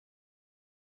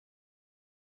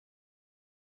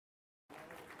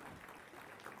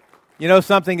You know,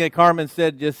 something that Carmen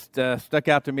said just stuck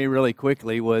out to me really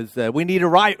quickly was we need a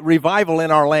revival in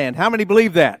our land. How many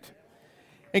believe that?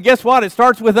 And guess what? It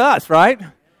starts with us, right?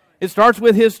 It starts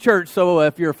with His church. So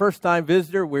if you're a first-time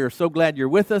visitor, we're so glad you're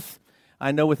with us.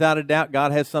 I know without a doubt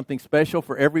God has something special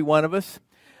for every one of us.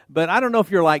 But I don't know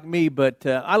if you're like me, but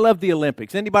I love the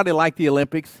Olympics. Anybody like the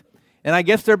Olympics? And I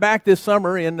guess they're back this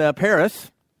summer in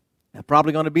Paris. They're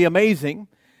probably going to be amazing.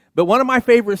 But one of my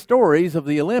favorite stories of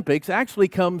the Olympics actually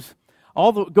goes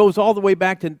all the way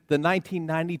back to the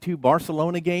 1992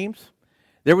 Barcelona games.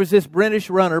 There was this British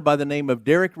runner by the name of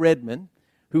Derek Redmond,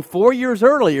 who 4 years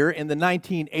earlier in the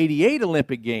 1988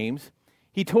 Olympic Games,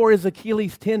 he tore his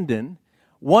Achilles tendon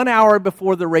 1 hour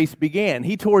before the race began.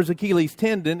 He tore his Achilles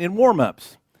tendon in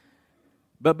warm-ups.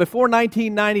 But before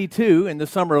 1992, in the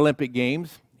Summer Olympic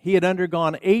Games, he had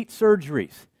undergone 8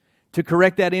 surgeries to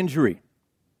correct that injury.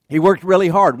 He worked really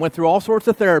hard, went through all sorts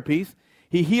of therapies.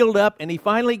 He healed up, and he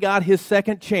finally got his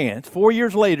second chance. 4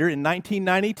 years later, in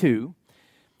 1992,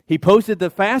 he posted the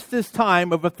fastest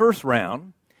time of the first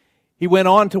round. He went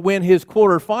on to win his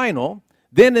quarterfinal.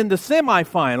 Then in the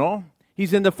semifinal,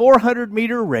 he's in the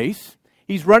 400-meter race.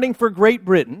 He's running for Great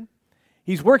Britain.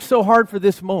 He's worked so hard for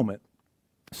this moment.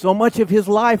 So much of his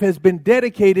life has been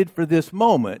dedicated for this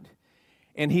moment,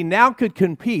 and he now could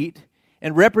compete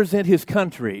and represent his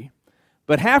country.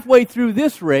 But halfway through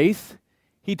this race,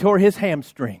 he tore his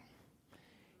hamstring.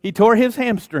 He tore his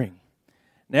hamstring.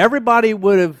 Now, everybody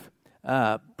would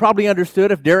have probably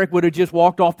understood if Derek would have just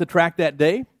walked off the track that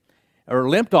day or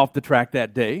limped off the track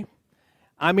that day.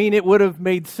 I mean, it would have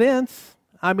made sense.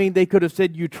 I mean, they could have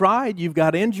said, you tried, you've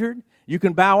got injured, you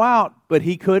can bow out. But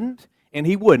he couldn't, and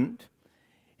he wouldn't.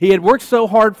 He had worked so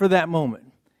hard for that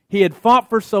moment. He had fought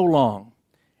for so long,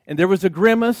 and there was a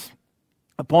grimace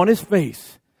upon his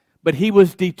face. But he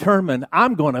was determined,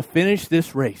 I'm going to finish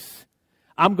this race.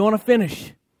 I'm going to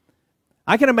finish.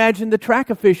 I can imagine the track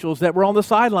officials that were on the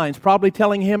sidelines probably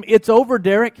telling him, it's over,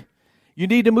 Derek. You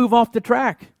need to move off the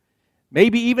track.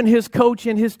 Maybe even his coach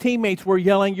and his teammates were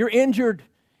yelling, you're injured.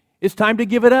 It's time to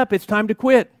give it up. It's time to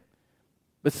quit.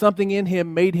 But something in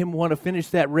him made him want to finish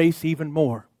that race even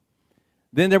more.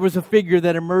 Then there was a figure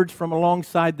that emerged from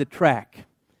alongside the track.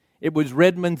 It was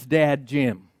Redmond's dad,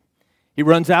 Jim. He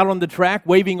runs out on the track,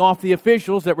 waving off the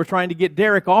officials that were trying to get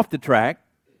Derek off the track.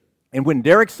 And when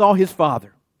Derek saw his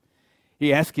father,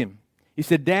 he asked him, he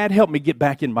said, Dad, help me get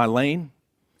back in my lane.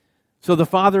 So the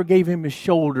father gave him his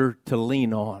shoulder to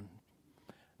lean on.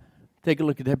 Take a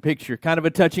look at that picture, kind of a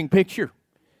touching picture.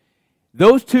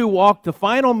 Those two walked the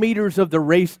final meters of the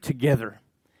race together.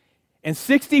 And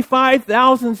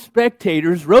 65,000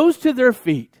 spectators rose to their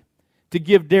feet to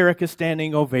give Derek a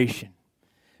standing ovation.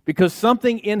 Because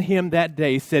something in him that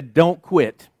day said, don't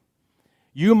quit.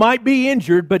 You might be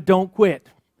injured, but don't quit.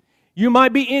 You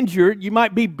might be injured, you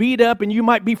might be beat up, and you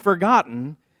might be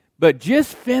forgotten, but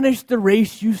just finish the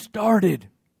race you started.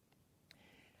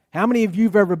 How many of you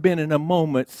have ever been in a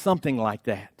moment, something like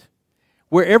that,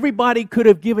 where everybody could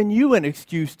have given you an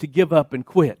excuse to give up and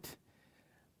quit,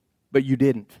 but you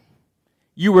didn't?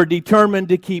 You were determined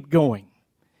to keep going.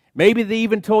 Maybe they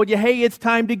even told you, hey, it's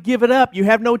time to give it up. You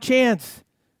have no chance.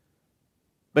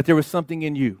 But there was something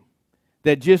in you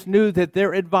that just knew that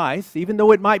their advice, even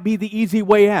though it might be the easy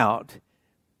way out,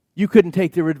 you couldn't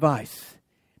take their advice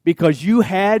because you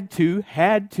had to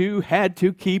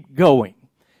keep going.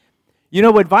 You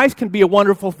know, advice can be a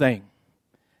wonderful thing,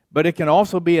 but it can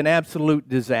also be an absolute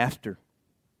disaster.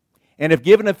 And if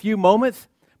given a few moments,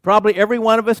 probably every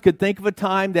one of us could think of a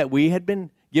time that we had been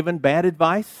given bad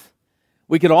advice.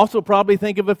 We could also probably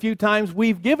think of a few times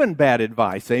we've given bad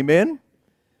advice. Amen?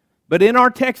 But in our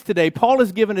text today, Paul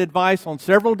has given advice on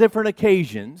several different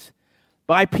occasions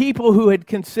by people who had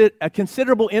a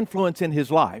considerable influence in his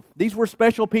life. These were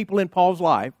special people in Paul's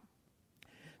life.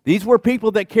 These were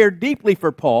people that cared deeply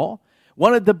for Paul,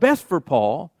 wanted the best for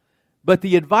Paul, but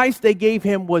the advice they gave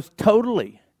him was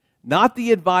totally not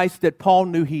the advice that Paul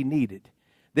knew he needed.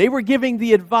 They were giving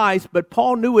the advice, but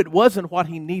Paul knew it wasn't what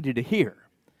he needed to hear.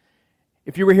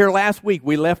 If you were here last week,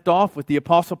 we left off with the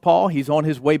Apostle Paul. He's on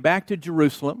his way back to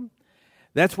Jerusalem.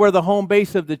 That's where the home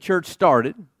base of the church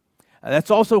started. That's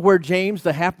also where James,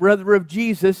 the half-brother of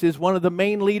Jesus, is one of the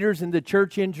main leaders in the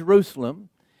church in Jerusalem.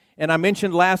 And I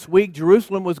mentioned last week,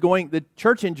 the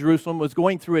church in Jerusalem was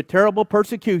going through a terrible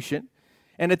persecution.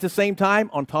 And at the same time,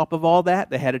 on top of all that,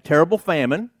 they had a terrible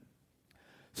famine.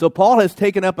 So Paul has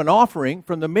taken up an offering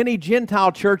from the many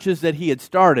Gentile churches that he had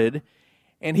started,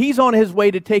 and he's on his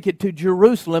way to take it to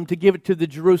Jerusalem to give it to the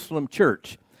Jerusalem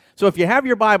church. So if you have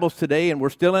your Bibles today, and we're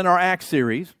still in our Acts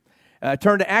series,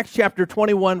 turn to Acts chapter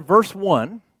 21, verse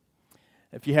 1.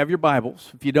 If you have your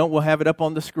Bibles. If you don't, we'll have it up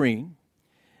on the screen.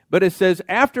 But it says,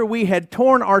 after we had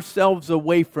torn ourselves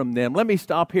away from them. Let me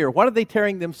stop here. What are they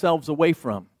tearing themselves away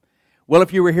from? Well,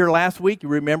 if you were here last week, you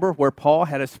remember where Paul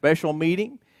had a special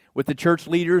meeting with the church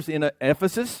leaders in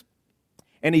Ephesus.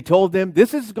 And he told them,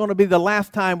 this is going to be the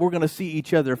last time we're going to see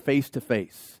each other face to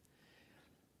face.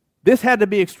 This had to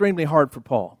be extremely hard for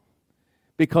Paul,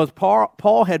 because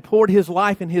Paul had poured his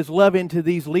life and his love into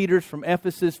these leaders from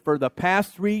Ephesus for the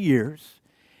past 3 years.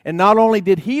 And not only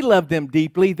did he love them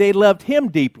deeply, they loved him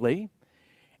deeply.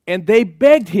 And they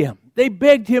begged him,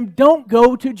 don't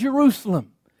go to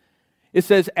Jerusalem. It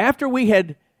says, after we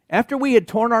had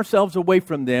torn ourselves away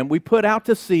from them, we put out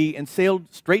to sea and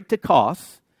sailed straight to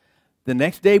Kos. The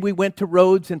next day we went to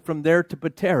Rhodes, and from there to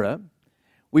Patara.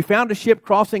 We found a ship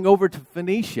crossing over to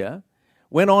Phoenicia,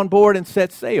 went on board and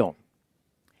set sail.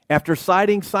 After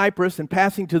sighting Cyprus and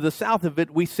passing to the south of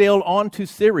it, we sailed on to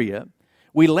Syria.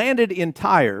 We landed in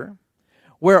Tyre,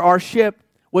 where our ship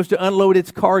was to unload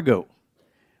its cargo.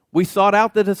 We sought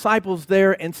out the disciples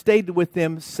there and stayed with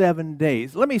them 7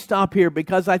 days. Let me stop here,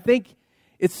 because I think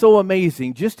it's so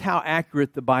amazing just how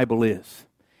accurate the Bible is.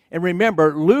 And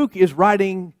remember, Luke is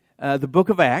writing the book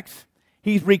of Acts.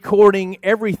 He's recording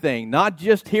everything, not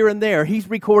just here and there. He's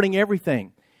recording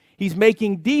everything. He's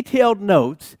making detailed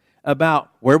notes about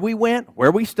where we went,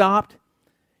 where we stopped.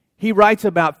 He writes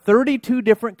about 32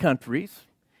 different countries.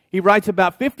 He writes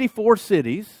about 54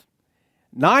 cities,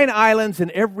 9 islands in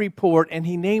every port, and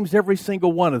he names every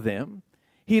single one of them.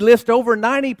 He lists over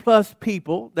 90 plus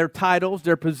people, their titles,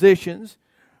 their positions,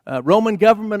 Roman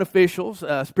government officials,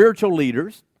 spiritual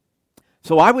leaders.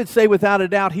 So I would say without a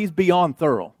doubt he's beyond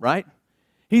thorough, right?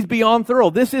 He's beyond thorough.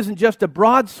 This isn't just a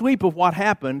broad sweep of what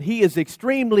happened. He is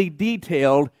extremely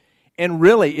detailed, and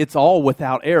really it's all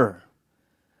without error.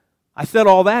 I said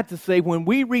all that to say, when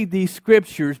we read these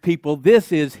scriptures, people,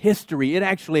 this is history. It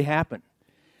actually happened.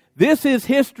 This is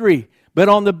history, but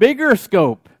on the bigger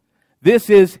scope, this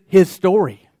is his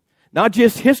story. Not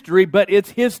just history, but it's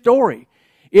his story.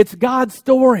 It's God's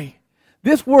story.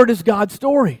 This word is God's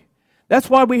story. That's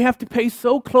why we have to pay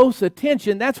so close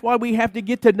attention. That's why we have to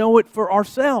get to know it for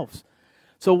ourselves.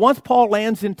 So once Paul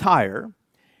lands in Tyre,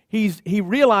 he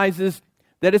realizes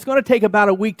that it's going to take about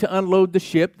a week to unload the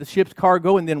ship's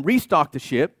cargo, and then restock the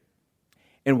ship.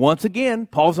 And once again,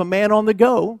 Paul's a man on the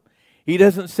go. He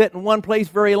doesn't sit in one place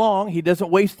very long. He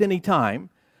doesn't waste any time.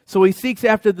 So he seeks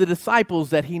after the disciples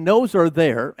that he knows are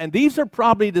there. And these are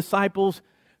probably disciples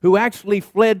who actually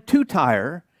fled to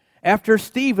Tyre after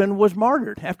Stephen was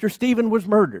martyred, after Stephen was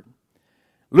murdered.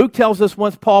 Luke tells us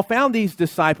once Paul found these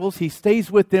disciples, he stays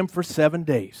with them for 7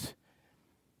 days.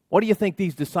 What do you think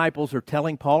these disciples are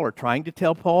telling Paul, or trying to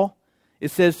tell Paul?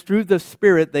 It says, through the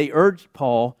Spirit, they urged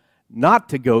Paul not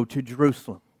to go to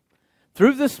Jerusalem.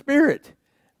 Through the Spirit,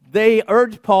 they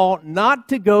urged Paul not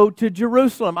to go to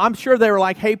Jerusalem. I'm sure they were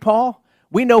like, hey, Paul,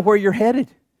 we know where you're headed.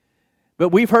 But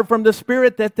we've heard from the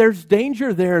Spirit that there's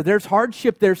danger there. There's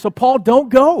hardship there. So, Paul, don't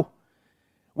go.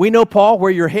 We know, Paul, where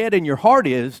your head and your heart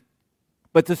is,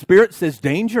 but the Spirit says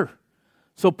danger.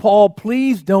 So, Paul,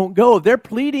 please don't go. They're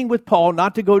pleading with Paul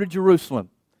not to go to Jerusalem.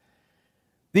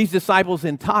 These disciples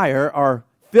in Tyre are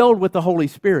filled with the Holy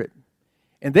Spirit.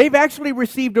 And they've actually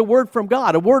received a word from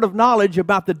God, a word of knowledge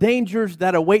about the dangers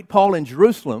that await Paul in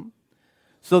Jerusalem.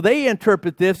 So they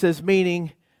interpret this as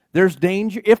meaning there's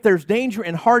danger. If there's danger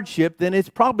and hardship, then it's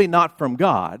probably not from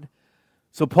God.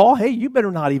 So Paul, hey, you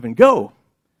better not even go.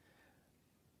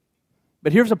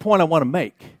 But here's a point I want to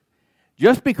make.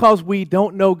 Just because we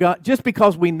don't know God, just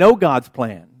because we know God's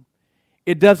plan,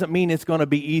 it doesn't mean it's going to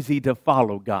be easy to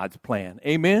follow God's plan.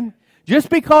 Amen? Just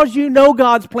because you know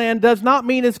God's plan does not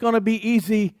mean it's going to be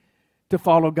easy to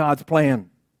follow God's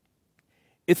plan.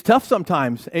 It's tough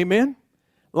sometimes. Amen?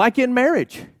 Like in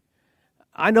marriage.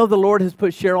 I know the Lord has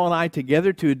put Cheryl and I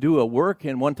together to do a work,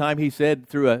 and one time He said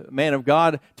through a man of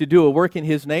God to do a work in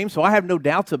His name, so I have no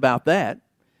doubts about that.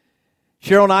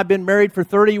 Cheryl and I have been married for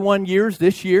 31 years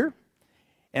this year,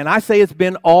 and I say it's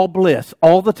been all bliss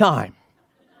all the time.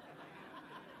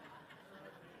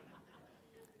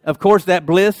 Of course, that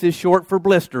bliss is short for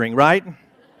blistering, right?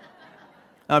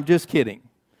 I'm just kidding.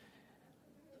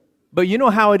 But you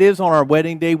know how it is on our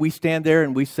wedding day? We stand there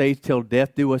and we say, till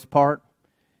death do us part.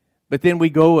 But then we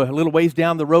go a little ways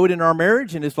down the road in our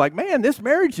marriage, and it's like, man, this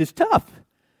marriage is tough.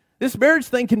 This marriage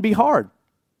thing can be hard.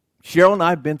 Cheryl and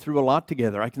I have been through a lot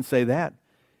together, I can say that.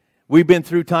 We've been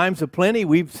through times of plenty.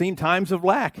 We've seen times of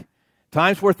lack.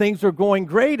 Times where things are going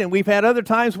great, and we've had other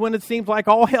times when it seems like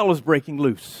all hell is breaking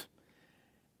loose.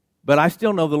 But I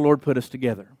still know the Lord put us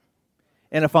together.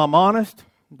 And if I'm honest,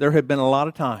 there have been a lot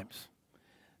of times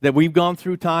that we've gone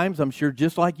through times, I'm sure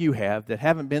just like you have, that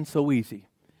haven't been so easy.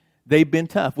 They've been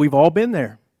tough. We've all been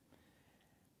there.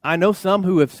 I know some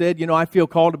who have said, I feel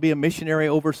called to be a missionary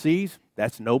overseas.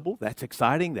 That's noble, that's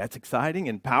exciting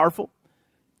and powerful.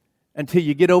 Until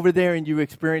you get over there and you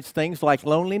experience things like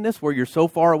loneliness, where you're so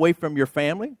far away from your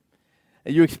family.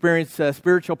 And you experience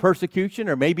spiritual persecution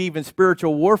or maybe even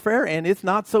spiritual warfare, and it's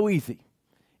not so easy.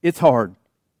 It's hard.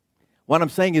 What I'm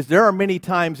saying is there are many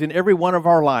times in every one of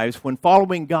our lives when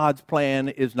following God's plan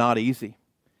is not easy.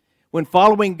 When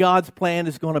following God's plan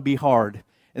is going to be hard.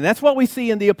 And that's what we see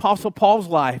in the Apostle Paul's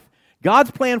life.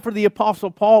 God's plan for the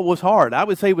Apostle Paul was hard. I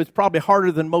would say it was probably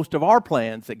harder than most of our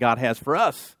plans that God has for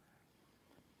us.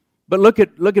 But look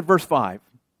at verse 5.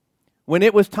 When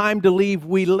it was time to leave,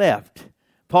 we left.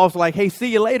 Paul's like, hey,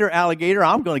 see you later, alligator.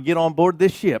 I'm going to get on board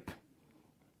this ship.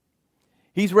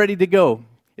 He's ready to go.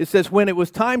 It says, when it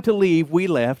was time to leave, we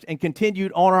left and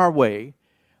continued on our way.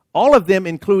 All of them,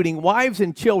 including wives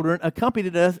and children,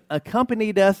 accompanied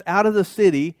us out of the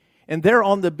city, and there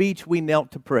on the beach we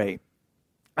knelt to pray.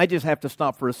 I just have to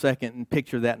stop for a second and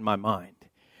picture that in my mind.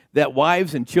 That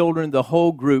wives and children, the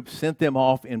whole group, sent them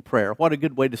off in prayer. What a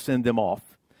good way to send them off.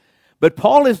 But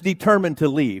Paul is determined to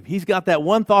leave. He's got that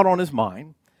one thought on his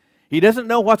mind. He doesn't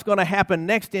know what's going to happen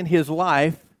next in his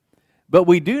life, but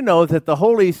we do know that the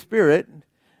Holy Spirit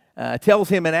tells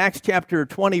him in Acts chapter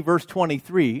 20, verse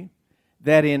 23,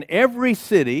 that in every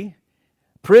city,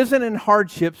 prison and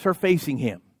hardships are facing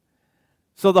him.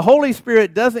 So the Holy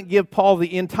Spirit doesn't give Paul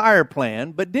the entire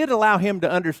plan, but did allow him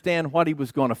to understand what he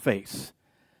was going to face.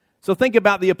 So think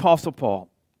about the Apostle Paul.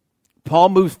 Paul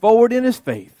moves forward in his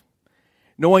faith,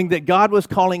 knowing that God was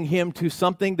calling him to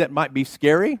something that might be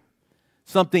scary,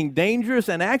 something dangerous,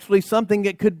 and actually something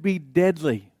that could be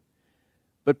deadly.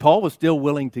 But Paul was still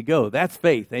willing to go. That's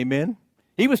faith, amen?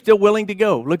 He was still willing to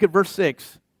go. Look at verse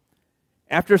 6.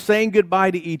 After saying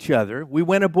goodbye to each other, we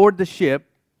went aboard the ship,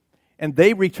 and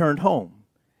they returned home.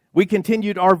 We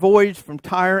continued our voyage from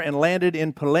Tyre and landed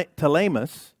in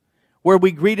Ptolemais, where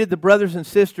we greeted the brothers and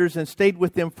sisters and stayed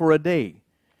with them for a day.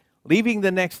 Leaving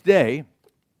the next day,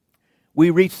 we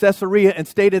reached Caesarea and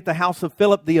stayed at the house of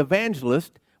Philip the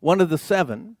evangelist, one of the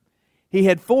 7. He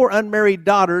had 4 unmarried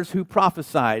daughters who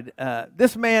prophesied.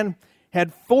 This man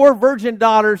had 4 virgin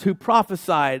daughters who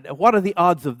prophesied. What are the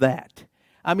odds of that?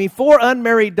 4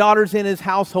 unmarried daughters in his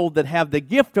household that have the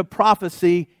gift of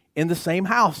prophecy in the same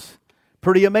house.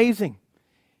 Pretty amazing.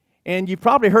 And you've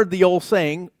probably heard the old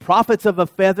saying, prophets of a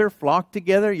feather flock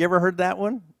together. You ever heard that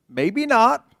one? Maybe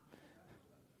not.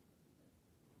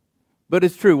 But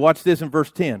it's true. Watch this in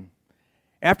verse 10.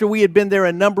 After we had been there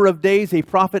a number of days, a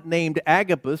prophet named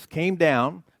Agabus came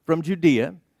down from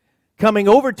Judea. Coming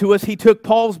over to us, he took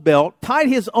Paul's belt, tied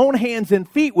his own hands and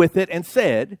feet with it, and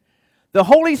said, the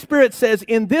Holy Spirit says,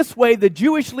 in this way the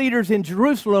Jewish leaders in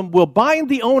Jerusalem will bind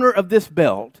the owner of this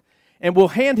belt and will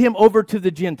hand him over to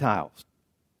the Gentiles.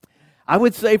 I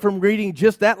would say from reading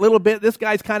just that little bit, this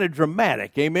guy's kind of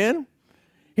dramatic, amen?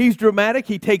 He's dramatic.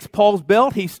 He takes Paul's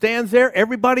belt. He stands there.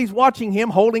 Everybody's watching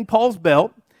him holding Paul's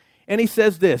belt. And he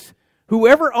says this,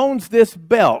 whoever owns this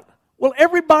belt, well,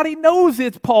 everybody knows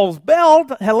it's Paul's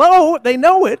belt. Hello, they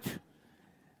know it.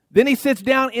 Then he sits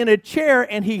down in a chair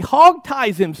and he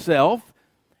hog-ties himself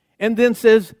and then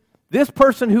says, this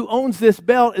person who owns this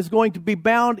belt is going to be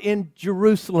bound in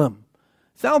Jerusalem.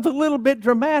 Sounds a little bit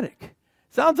dramatic.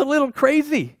 Sounds a little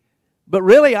crazy. But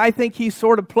really, I think he's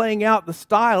sort of playing out the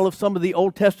style of some of the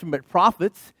Old Testament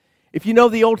prophets. If you know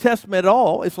the Old Testament at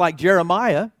all, it's like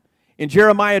Jeremiah. In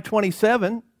Jeremiah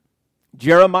 27,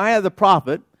 Jeremiah the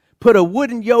prophet put a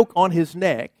wooden yoke on his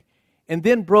neck and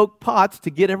then broke pots to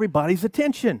get everybody's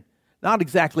attention. Not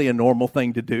exactly a normal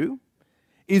thing to do.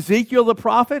 Ezekiel the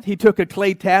prophet, he took a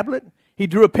clay tablet, he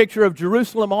drew a picture of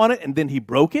Jerusalem on it, and then he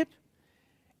broke it.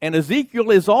 And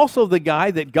Ezekiel is also the guy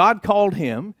that God called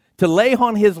him to lay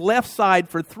on his left side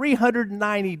for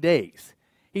 390 days.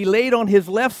 He laid on his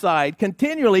left side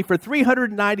continually for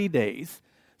 390 days,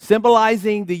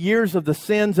 symbolizing the years of the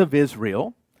sins of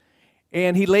Israel.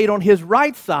 And he laid on his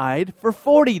right side for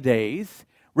 40 days,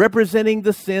 representing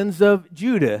the sins of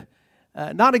Judah.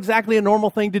 Not exactly a normal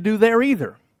thing to do there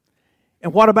either.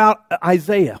 And what about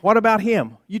Isaiah? What about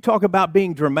him? You talk about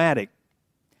being dramatic.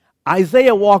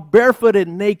 Isaiah walked barefooted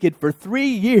and naked for 3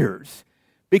 years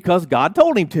because God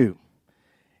told him to.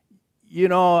 You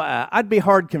know, I'd be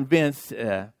hard convinced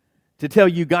to tell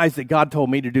you guys that God told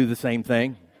me to do the same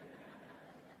thing.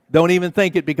 Don't even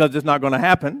think it because it's not going to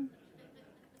happen.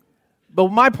 But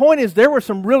my point is there were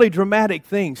some really dramatic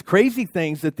things, crazy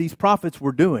things that these prophets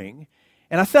were doing.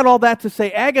 And I said all that to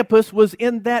say Agabus was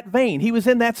in that vein. He was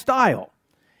in that style.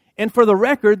 And for the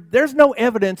record, there's no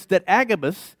evidence that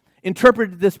Agabus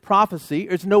interpreted this prophecy.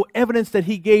 There's no evidence that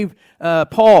he gave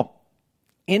Paul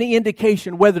any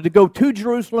indication whether to go to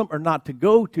Jerusalem or not to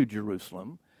go to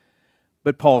Jerusalem.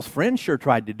 But Paul's friends sure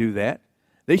tried to do that.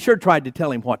 They sure tried to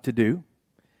tell him what to do.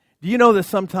 Do you know that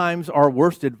sometimes our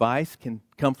worst advice can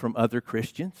come from other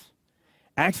Christians?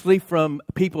 Actually, from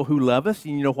people who love us.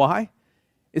 And you know why?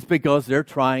 It's because they're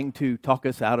trying to talk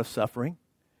us out of suffering.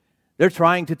 They're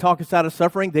trying to talk us out of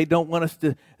suffering. They don't want us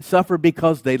to suffer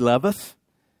because they love us.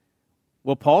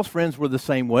 Well, Paul's friends were the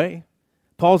same way.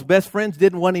 Paul's best friends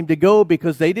didn't want him to go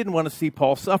because they didn't want to see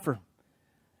Paul suffer.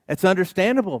 That's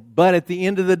understandable. But at the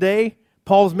end of the day,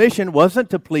 Paul's mission wasn't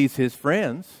to please his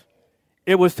friends.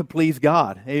 It was to please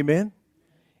God. Amen?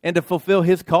 And to fulfill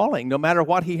his calling, no matter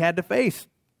what he had to face.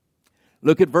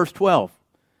 Look at verse 12.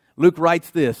 Luke writes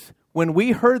this, "When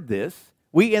we heard this,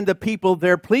 we and the people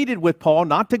there pleaded with Paul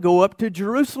not to go up to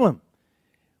Jerusalem."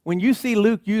 When you see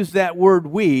Luke use that word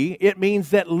 "we," it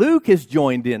means that Luke has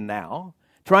joined in now,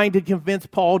 trying to convince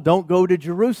Paul, don't go to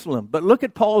Jerusalem. But look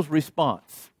at Paul's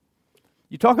response.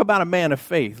 You talk about a man of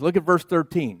faith. Look at verse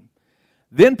 13.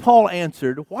 "Then Paul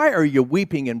answered, 'Why are you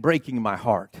weeping and breaking my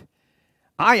heart?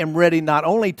 I am ready not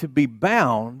only to be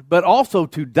bound, but also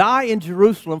to die in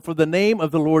Jerusalem for the name of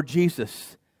the Lord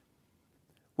Jesus.'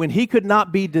 When he could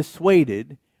not be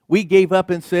dissuaded, we gave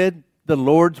up and said, 'The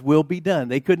Lord's will be done.'"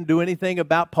 They couldn't do anything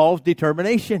about Paul's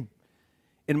determination.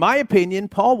 In my opinion,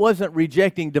 Paul wasn't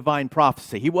rejecting divine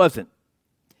prophecy. He wasn't.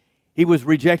 He was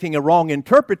rejecting a wrong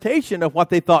interpretation of what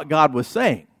they thought God was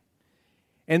saying.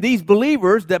 And these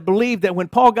believers that believed that when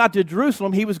Paul got to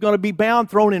Jerusalem, he was going to be bound,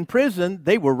 thrown in prison,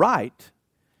 they were right.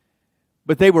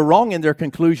 But they were wrong in their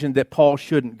conclusion that Paul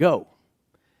shouldn't go.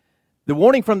 The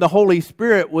warning from the Holy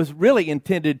Spirit was really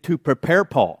intended to prepare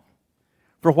Paul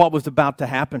for what was about to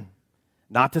happen.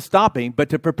 Not to stop him, but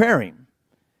to prepare him.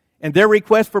 And their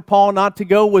request for Paul not to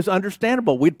go was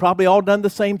understandable. We'd probably all done the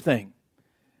same thing.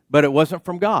 But it wasn't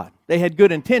from God. They had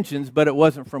good intentions, but it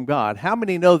wasn't from God. How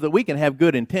many know that we can have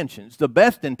good intentions, the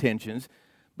best intentions,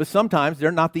 but sometimes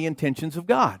they're not the intentions of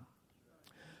God?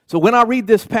 So when I read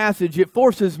this passage, it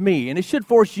forces me, and it should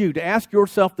force you, to ask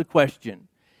yourself the question,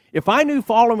 if I knew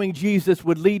following Jesus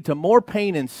would lead to more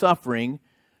pain and suffering,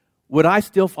 would I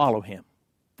still follow him?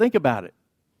 Think about it.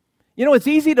 You know, it's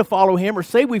easy to follow him or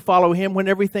say we follow him when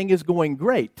everything is going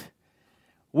great.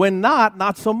 When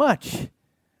not so much.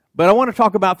 But I want to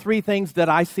talk about three things that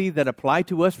I see that apply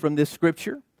to us from this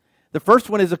scripture. The first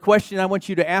one is a question I want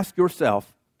you to ask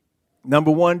yourself.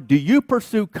 Number one, do you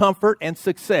pursue comfort and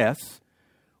success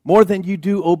more than you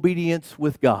do obedience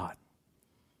with God?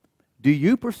 Do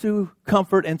you pursue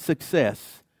comfort and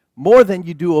success more than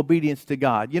you do obedience to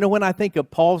God? You know, when I think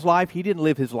of Paul's life, he didn't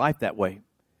live his life that way.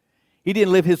 He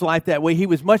didn't live his life that way. He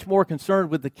was much more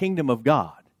concerned with the kingdom of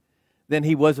God than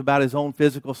he was about his own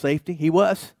physical safety. He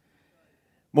was.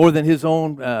 More than his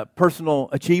own personal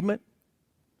achievement.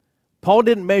 Paul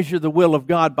didn't measure the will of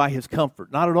God by his comfort.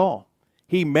 Not at all.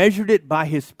 He measured it by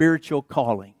his spiritual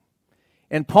calling.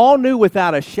 And Paul knew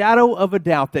without a shadow of a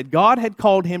doubt that God had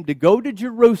called him to go to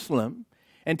Jerusalem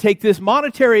and take this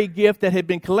monetary gift that had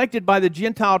been collected by the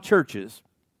Gentile churches.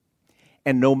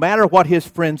 And no matter what his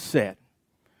friends said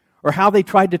or how they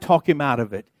tried to talk him out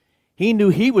of it, he knew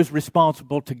he was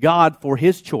responsible to God for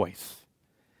his choice.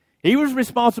 He was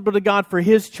responsible to God for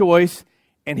his choice,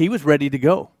 and he was ready to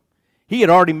go. He had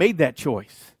already made that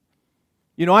choice.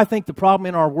 You know, I think the problem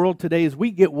in our world today is we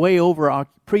get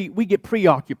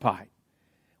preoccupied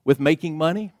with making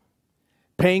money,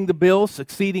 paying the bills,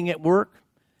 succeeding at work,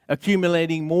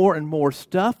 accumulating more and more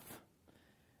stuff.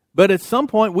 But at some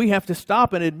point, we have to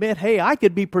stop and admit, hey, I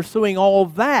could be pursuing all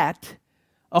that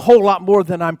a whole lot more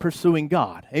than I'm pursuing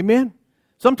God. Amen?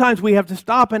 Sometimes we have to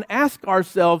stop and ask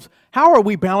ourselves, how are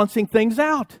we balancing things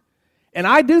out? And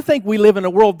I do think we live in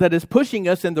a world that is pushing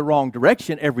us in the wrong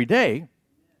direction every day.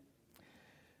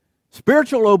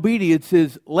 Spiritual obedience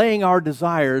is laying our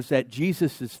desires at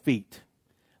Jesus' feet.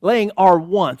 Laying our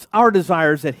wants, our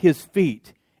desires at his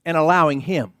feet, and allowing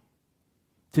him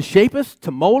to shape us, to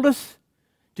mold us,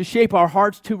 to shape our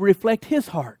hearts to reflect his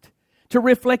heart, to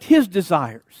reflect his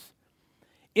desires.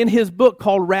 In his book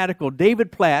called Radical,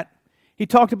 David Platt, he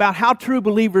talked about how true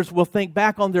believers will think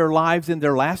back on their lives in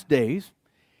their last days.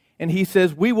 And he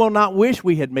says, we will not wish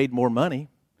we had made more money,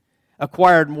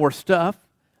 acquired more stuff,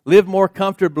 lived more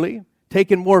comfortably,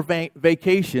 taken more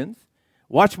vacations,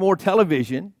 watched more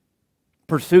television,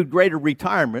 pursued greater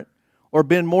retirement, or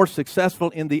been more successful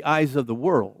in the eyes of the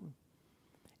world.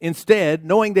 Instead,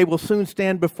 knowing they will soon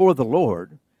stand before the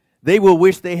Lord, they will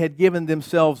wish they had given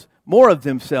themselves, more of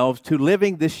themselves, to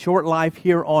living this short life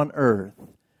here on earth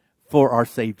for our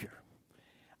Savior.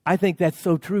 I think that's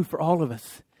so true for all of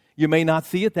us. You may not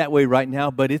see it that way right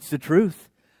now, but it's the truth.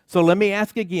 So let me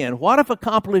ask again, what if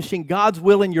accomplishing God's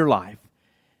will in your life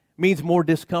means more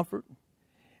discomfort,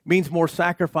 means more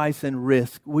sacrifice and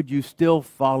risk? Would you still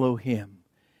follow Him?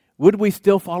 Would we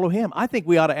still follow Him? I think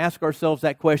we ought to ask ourselves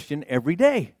that question every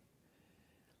day.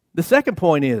 The second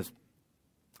point is,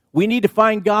 we need to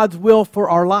find God's will for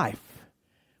our life.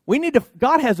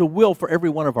 God has a will for every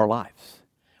one of our lives.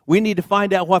 We need to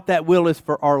find out what that will is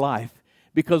for our life,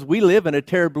 because we live in a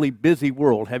terribly busy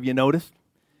world. Have you noticed?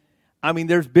 I mean,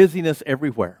 there's busyness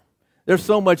everywhere. There's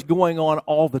so much going on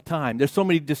all the time. There's so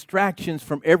many distractions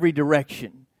from every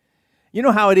direction. You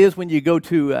know how it is when you go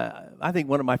to, I think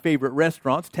one of my favorite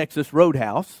restaurants, Texas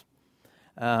Roadhouse.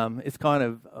 It's kind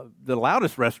of the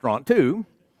loudest restaurant too.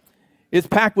 It's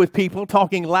packed with people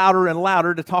talking louder and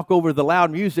louder to talk over the loud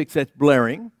music that's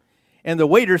blaring, and the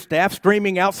waiter staff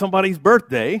screaming out somebody's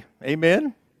birthday.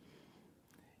 Amen?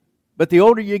 But the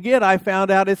older you get, I found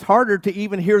out it's harder to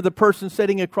even hear the person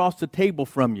sitting across the table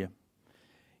from you.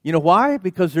 You know why?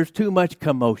 Because there's too much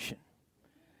commotion.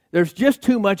 There's just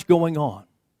too much going on.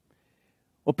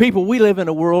 Well, people, we live in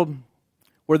a world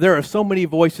where there are so many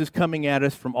voices coming at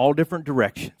us from all different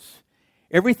directions.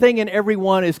 Everything and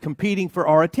everyone is competing for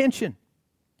our attention.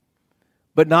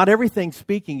 But not everything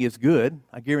speaking is good,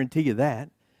 I guarantee you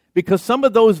that, because some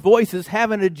of those voices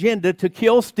have an agenda to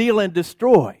kill, steal, and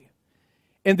destroy.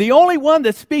 And the only one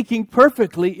that's speaking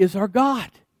perfectly is our God.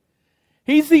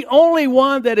 He's the only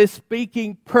one that is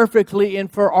speaking perfectly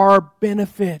and for our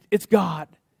benefit. It's God.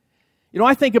 You know,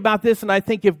 I think about this and I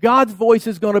think if God's voice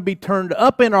is going to be turned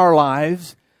up in our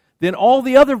lives, then all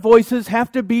the other voices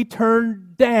have to be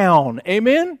turned down.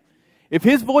 Amen? If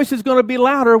His voice is going to be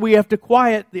louder, we have to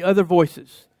quiet the other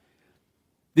voices.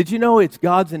 Did you know it's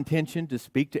God's intention to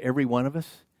speak to every one of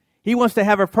us? He wants to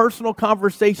have a personal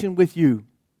conversation with you.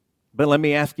 But let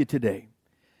me ask you today,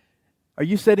 are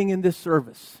you sitting in this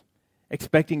service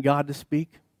expecting God to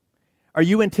speak? Are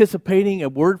you anticipating a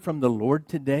word from the Lord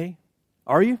today?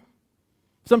 Are you?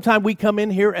 Sometimes we come in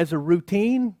here as a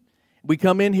routine. We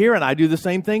come in here, and I do the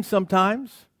same thing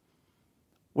sometimes.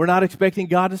 We're not expecting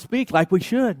God to speak like we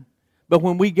should. But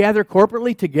when we gather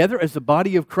corporately together as the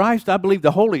body of Christ, I believe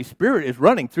the Holy Spirit is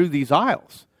running through these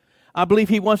aisles. I believe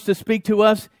He wants to speak to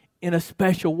us in a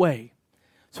special way.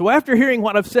 So after hearing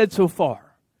what I've said so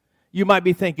far, you might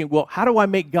be thinking, well, how do I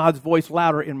make God's voice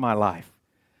louder in my life?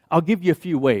 I'll give you a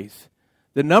few ways.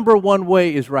 The number one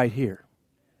way is right here.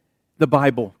 The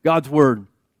Bible, God's Word.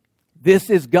 This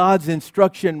is God's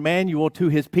instruction manual to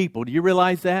His people. Do you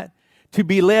realize that? To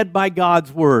be led by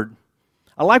God's Word.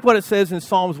 I like what it says in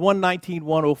Psalms 119,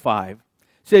 105. It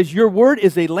says, your Word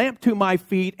is a lamp to my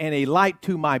feet and a light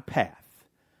to my path.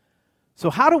 So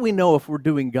how do we know if we're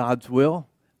doing God's will?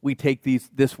 We take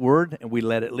this Word and we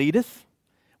let it lead us.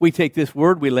 We take this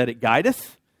Word, we let it guide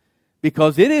us.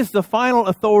 Because it is the final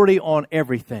authority on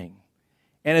everything.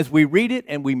 And as we read it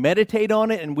and we meditate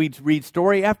on it and we read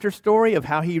story after story of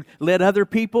how He led other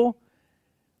people,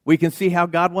 we can see how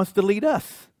God wants to lead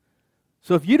us.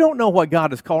 So if you don't know what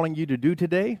God is calling you to do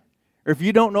today, or if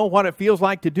you don't know what it feels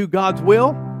like to do God's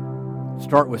will,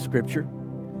 start with Scripture.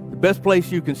 The best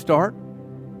place you can start.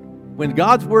 When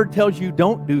God's Word tells you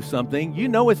don't do something, you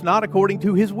know it's not according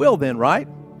to His will then, right?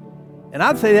 And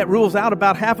I'd say that rules out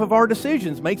about half of our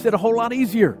decisions, makes it a whole lot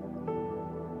easier.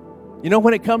 You know,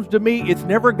 when it comes to me, it's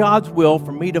never God's will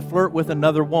for me to flirt with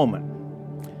another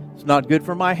woman. It's not good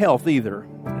for my health either.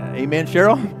 Amen,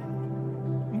 Cheryl?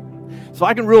 So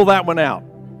I can rule that one out.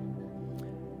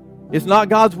 It's not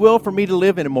God's will for me to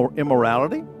live in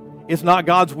immorality. It's not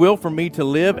God's will for me to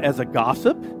live as a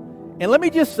gossip. And let me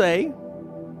just say,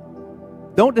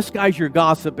 don't disguise your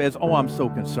gossip as, oh, I'm so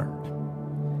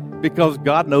concerned. Because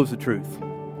God knows the truth.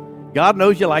 God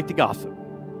knows you like to gossip.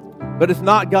 But it's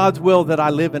not God's will that I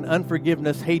live in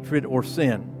unforgiveness, hatred, or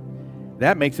sin.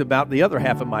 That makes about the other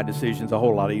half of my decisions a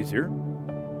whole lot easier.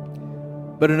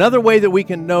 But another way that we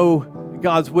can know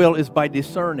God's will is by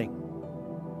discerning.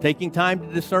 Taking time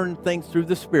to discern things through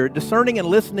the Spirit. Discerning and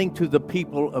listening to the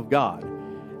people of God.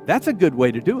 That's a good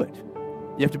way to do it.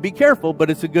 You have to be careful, but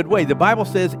it's a good way. The Bible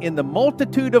says, in the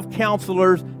multitude of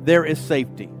counselors, there is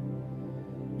safety.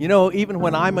 You know, even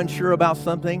when I'm unsure about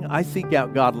something, I seek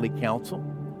out godly counsel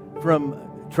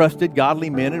from trusted, godly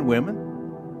men and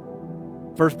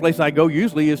women. First place I go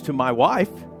usually is to my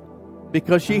wife,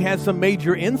 because she has some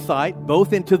major insight,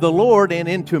 both into the Lord and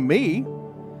into me.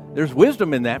 There's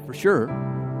wisdom in that for sure.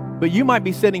 But you might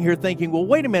be sitting here thinking, well,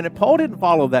 wait a minute, Paul didn't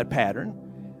follow that pattern.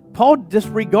 Paul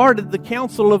disregarded the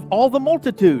counsel of all the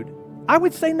multitude. I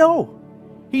would say no.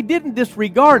 He didn't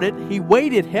disregard it. He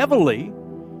waited heavily,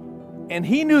 and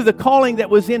he knew the calling that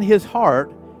was in his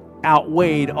heart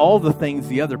outweighed all the things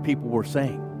the other people were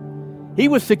saying. He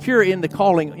was secure in the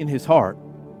calling in his heart,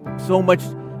 so much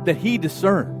that he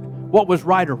discerned what was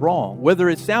right or wrong. Whether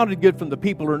it sounded good from the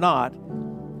people or not,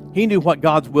 he knew what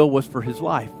God's will was for his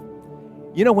life.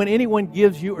 You know, when anyone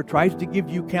gives you or tries to give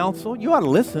you counsel, you ought to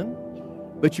listen,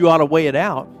 but you ought to weigh it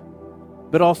out.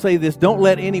 But I'll say this, don't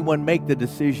let anyone make the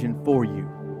decision for you,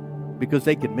 because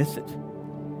they could miss it.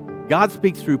 God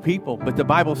speaks through people, but the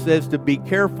Bible says to be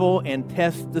careful and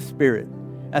test the Spirit.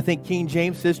 I think King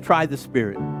James says try the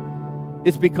Spirit.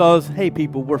 It's because, hey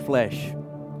people, we're flesh.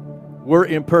 We're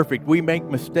imperfect. We make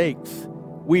mistakes.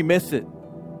 We miss it.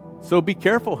 So be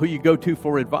careful who you go to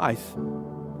for advice.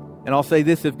 And I'll say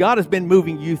this, if God has been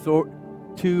moving you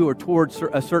to or towards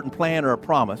a certain plan or a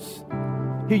promise,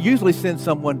 He usually sends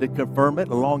someone to confirm it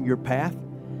along your path,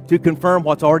 to confirm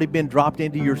what's already been dropped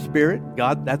into your spirit.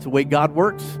 God, that's the way God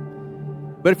works.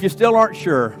 But if you still aren't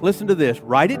sure, listen to this.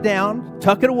 Write it down,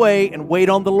 tuck it away, and wait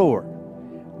on the Lord.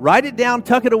 Write it down,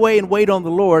 tuck it away, and wait on the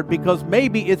Lord, because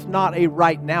maybe it's not a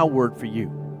right now word for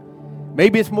you.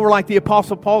 Maybe it's more like the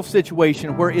Apostle Paul's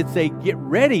situation, where it's a get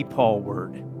ready Paul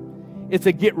word. It's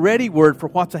a get ready word for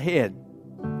what's ahead.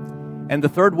 And the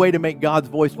third way to make God's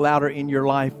voice louder in your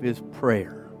life is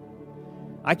prayer.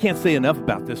 I can't say enough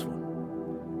about this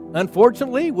one.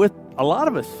 Unfortunately, with a lot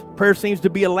of us, prayer seems to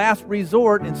be a last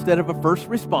resort instead of a first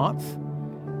response.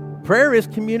 Prayer is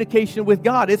communication with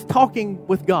God. It's talking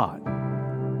with God.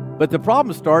 But the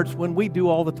problem starts when we do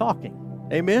all the talking.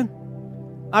 Amen?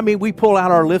 I mean, we pull out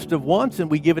our list of wants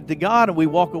and we give it to God and we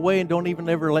walk away and don't even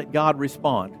ever let God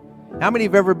respond. How many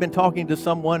have ever been talking to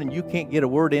someone and you can't get a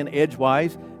word in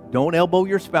edgewise? Don't elbow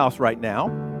your spouse right now.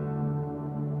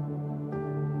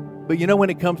 But you know, when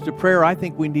it comes to prayer, I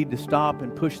think we need to stop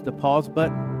and push the pause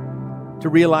button to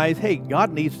realize, hey,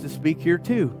 God needs to speak here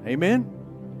too. Amen?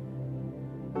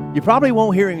 You probably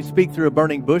won't hear Him speak through a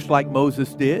burning bush like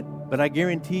Moses did, but I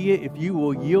guarantee you, if you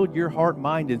will yield your heart,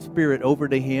 mind, and spirit over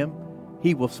to Him,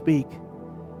 He will speak.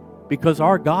 Because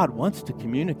our God wants to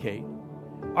communicate.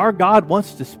 Our God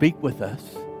wants to speak with us.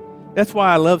 That's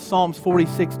why I love Psalms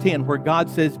 46:10, where God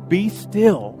says, be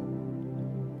still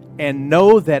and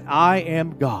know that I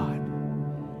am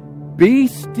God. Be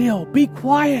still, be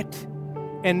quiet,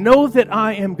 and know that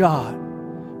I am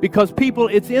God. Because people,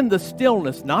 it's in the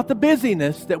stillness, not the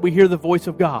busyness, that we hear the voice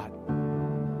of God.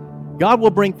 God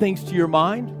will bring things to your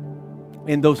mind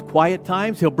in those quiet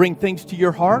times. He'll bring things to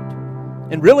your heart.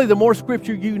 And really, the more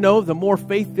scripture you know, the more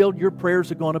faith-filled your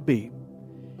prayers are going to be.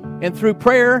 And through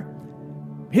prayer,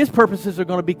 His purposes are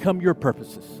going to become your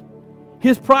purposes.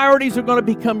 His priorities are going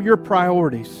to become your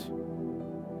priorities.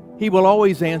 He will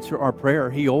always answer our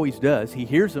prayer. He always does. He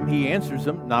hears them. He answers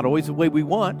them. Not always the way we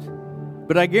want.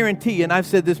 But I guarantee, and I've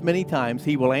said this many times,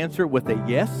 He will answer with a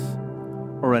yes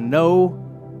or a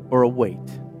no or a wait.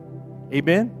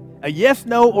 Amen? A yes,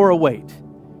 no, or a wait.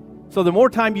 So the more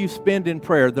time you spend in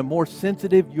prayer, the more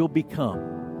sensitive you'll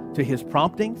become to His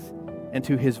promptings and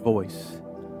to His voice.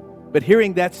 But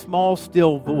hearing that small,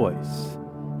 still voice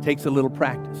takes a little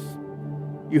practice.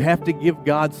 You have to give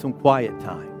God some quiet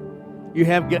time. You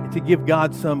have to give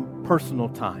God some personal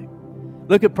time.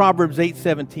 Look at Proverbs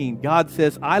 8:17. God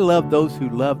says, I love those who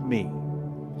love me,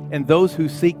 and those who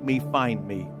seek me find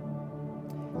me.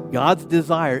 God's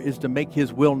desire is to make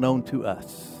His will known to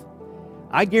us.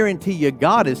 I guarantee you,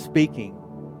 God is speaking,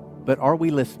 but are we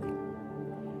listening?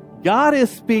 God is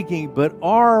speaking, but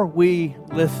are we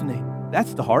listening?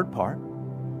 That's the hard part.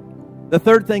 The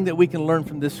third thing that we can learn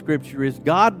from this scripture is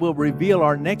God will reveal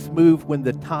our next move when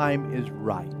the time is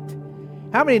right.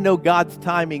 How many know God's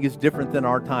timing is different than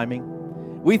our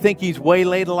timing? We think He's way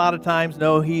late a lot of times.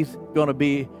 No, He's going to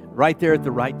be right there at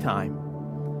the right time.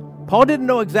 Paul didn't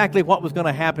know exactly what was going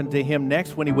to happen to him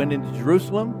next when he went into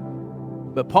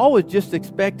Jerusalem, but Paul was just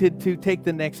expected to take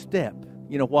the next step.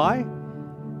 You know why?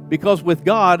 Because with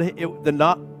God,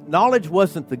 the knowledge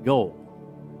wasn't the goal.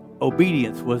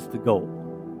 Obedience was the goal.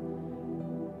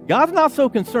 God's not so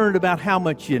concerned about how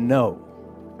much you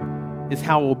know, is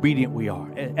how obedient we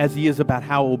are, as He is about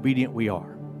how obedient we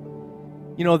are.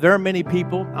 You know, there are many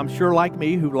people, I'm sure like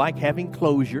me, who like having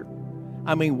closure.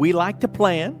 I mean, we like to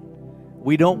plan.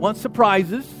 We don't want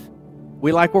surprises.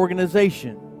 We like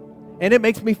organization. And it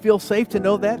makes me feel safe to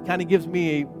know that. Kind of gives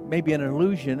me maybe an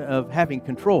illusion of having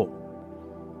control.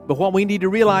 But what we need to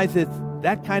realize is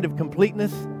that kind of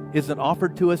completeness isn't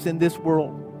offered to us in this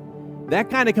world.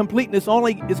 That kind of completeness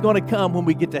only is going to come when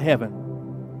we get to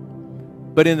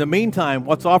heaven. But in the meantime,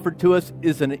 what's offered to us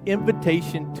is an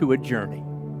invitation to a journey.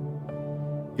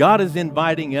 God is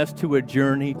inviting us to a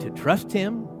journey to trust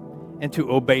Him and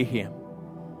to obey Him.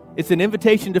 It's an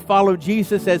invitation to follow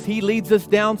Jesus as He leads us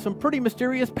down some pretty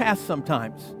mysterious paths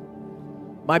sometimes.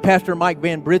 My pastor, Mike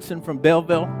Van Britsen from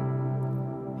Belleville,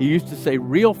 He used to say,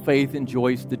 real faith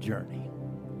enjoys the journey.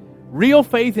 Real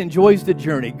faith enjoys the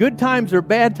journey. Good times or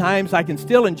bad times, I can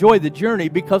still enjoy the journey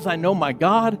because I know my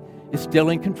God is still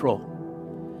in control.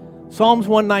 Psalms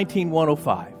 119,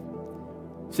 105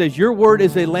 says, your word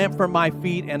is a lamp for my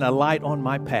feet and a light on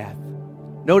my path.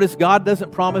 Notice God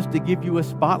doesn't promise to give you a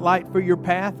spotlight for your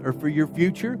path or for your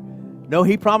future. No,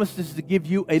 He promises to give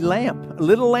you a lamp, a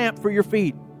little lamp for your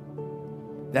feet.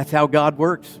 That's how God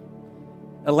works.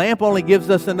 A lamp only gives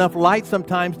us enough light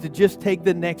sometimes to just take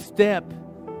the next step.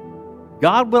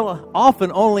 God will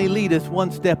often only lead us one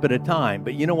step at a time.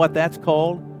 But you know what that's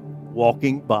called?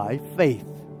 Walking by faith.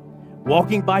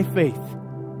 Walking by faith.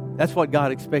 That's what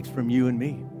God expects from you and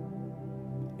me.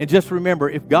 And just remember,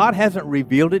 if God hasn't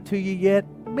revealed it to you yet,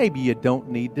 maybe you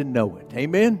don't need to know it.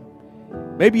 Amen?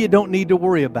 Maybe you don't need to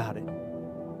worry about it.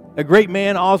 A great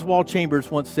man, Oswald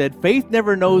Chambers, once said, faith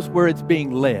never knows where it's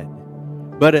being led,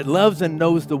 but it loves and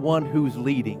knows the one who's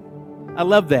leading. I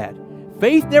love that.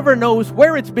 Faith never knows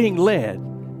where it's being led,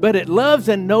 but it loves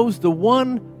and knows the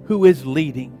one who is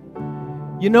leading.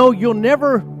 You know, you'll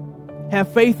never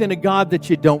have faith in a God that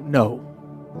you don't know.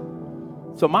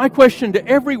 So my question to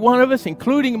every one of us,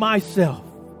 including myself,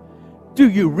 do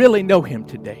you really know Him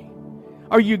today?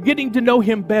 Are you getting to know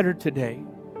Him better today?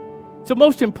 It's the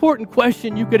most important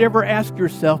question you could ever ask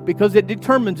yourself because it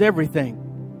determines everything.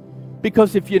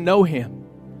 Because if you know Him,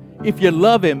 if you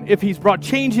love Him, if He's brought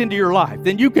change into your life,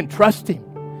 then you can trust Him.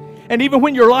 And even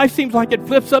when your life seems like it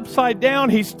flips upside down,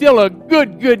 He's still a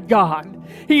good God.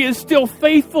 He is still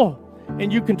faithful,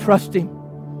 and you can trust Him.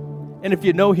 And if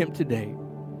you know Him today,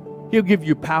 He'll give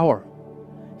you power.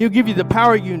 He'll give you the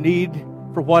power you need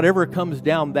for whatever comes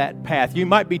down that path. You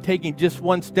might be taking just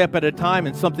one step at a time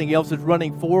and something else is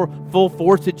running full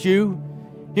force at you.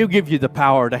 He'll give you the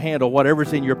power to handle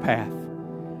whatever's in your path.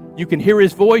 You can hear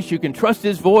His voice, you can trust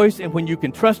His voice, and when you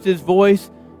can trust His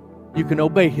voice, you can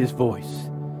obey His voice.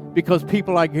 Because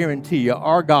people, I guarantee you,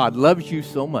 our God loves you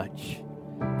so much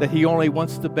that He only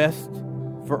wants the best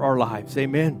for our lives.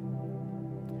 Amen.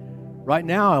 Right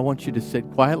now, I want you to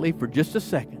sit quietly for just a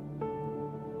second.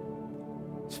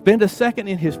 Spend a second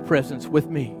in His presence with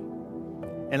me.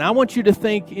 And I want you to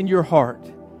think in your heart,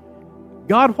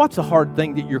 God, what's a hard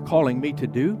thing that You're calling me to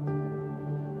do?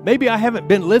 Maybe I haven't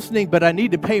been listening, but I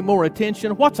need to pay more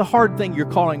attention. What's a hard thing You're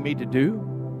calling me to do?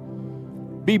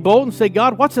 Be bold and say,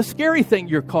 God, what's a scary thing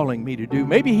You're calling me to do?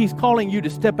 Maybe He's calling you to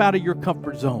step out of your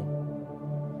comfort zone.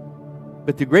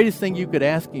 But the greatest thing you could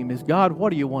ask Him is, God,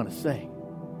 what do You want to say?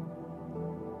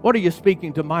 What are You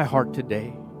speaking to my heart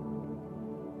today?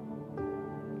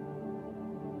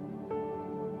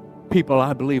 People,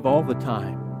 I believe all the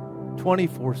time,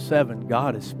 24/7,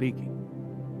 God is speaking.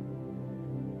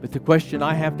 But the question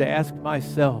I have to ask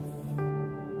myself,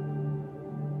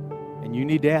 and you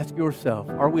need to ask yourself,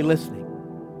 are we listening?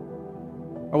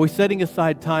 Are we setting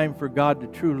aside time for God to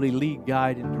truly lead,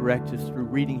 guide, and direct us through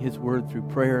reading His Word, through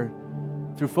prayer,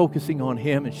 through focusing on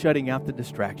Him and shutting out the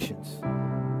distractions?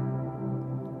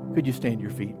 Could you stand to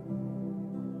your feet?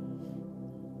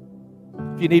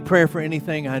 If you need prayer for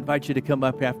anything, I invite you to come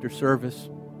up after service.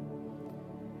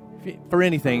 For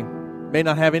anything, may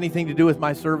not have anything to do with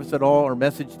my service at all or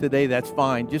message today, that's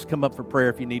fine. Just come up for prayer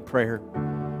if you need prayer.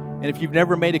 And if you've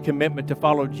never made a commitment to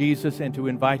follow Jesus and to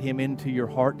invite Him into your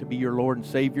heart to be your Lord and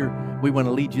Savior, we want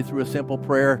to lead you through a simple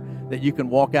prayer that you can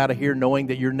walk out of here knowing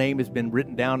that your name has been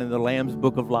written down in the Lamb's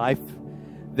Book of Life,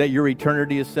 that your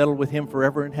eternity is settled with Him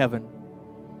forever in heaven.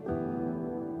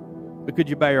 But could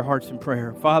you bow your hearts in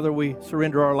prayer? Father, we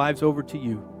surrender our lives over to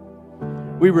You.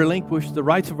 We relinquish the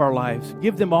rights of our lives.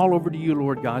 Give them all over to You,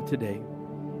 Lord God, today.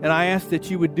 And I ask that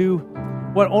You would do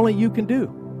what only You can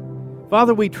do.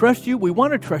 Father, we trust You. We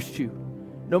want to trust You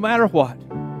no matter what.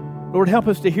 Lord, help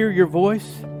us to hear Your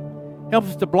voice. Help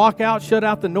us to block out, shut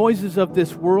out the noises of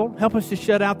this world. Help us to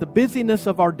shut out the busyness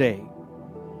of our day.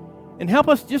 And help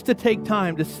us just to take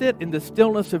time to sit in the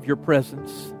stillness of Your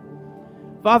presence.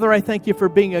 Father, I thank You for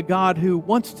being a God who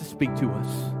wants to speak to us.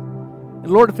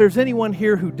 And Lord, if there's anyone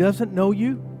here who doesn't know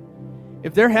You,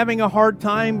 if they're having a hard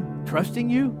time trusting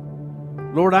You,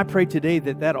 Lord, I pray today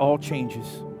that all changes.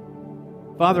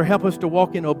 Father, help us to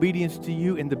walk in obedience to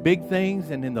You in the big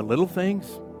things and in the little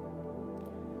things.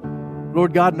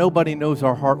 Lord God, nobody knows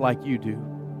our heart like You do.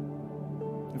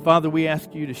 And Father, we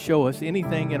ask You to show us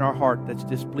anything in our heart that's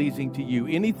displeasing to You,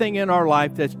 anything in our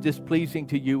life that's displeasing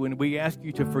to You, and we ask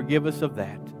You to forgive us of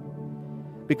that.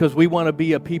 Because we want to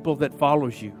be a people that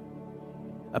follows You,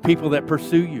 a people that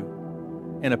pursue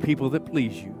You, and a people that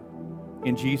please You.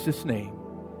 In Jesus' name.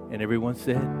 And everyone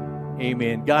said,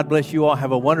 amen. God bless you all.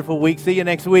 Have a wonderful week. See you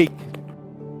next week.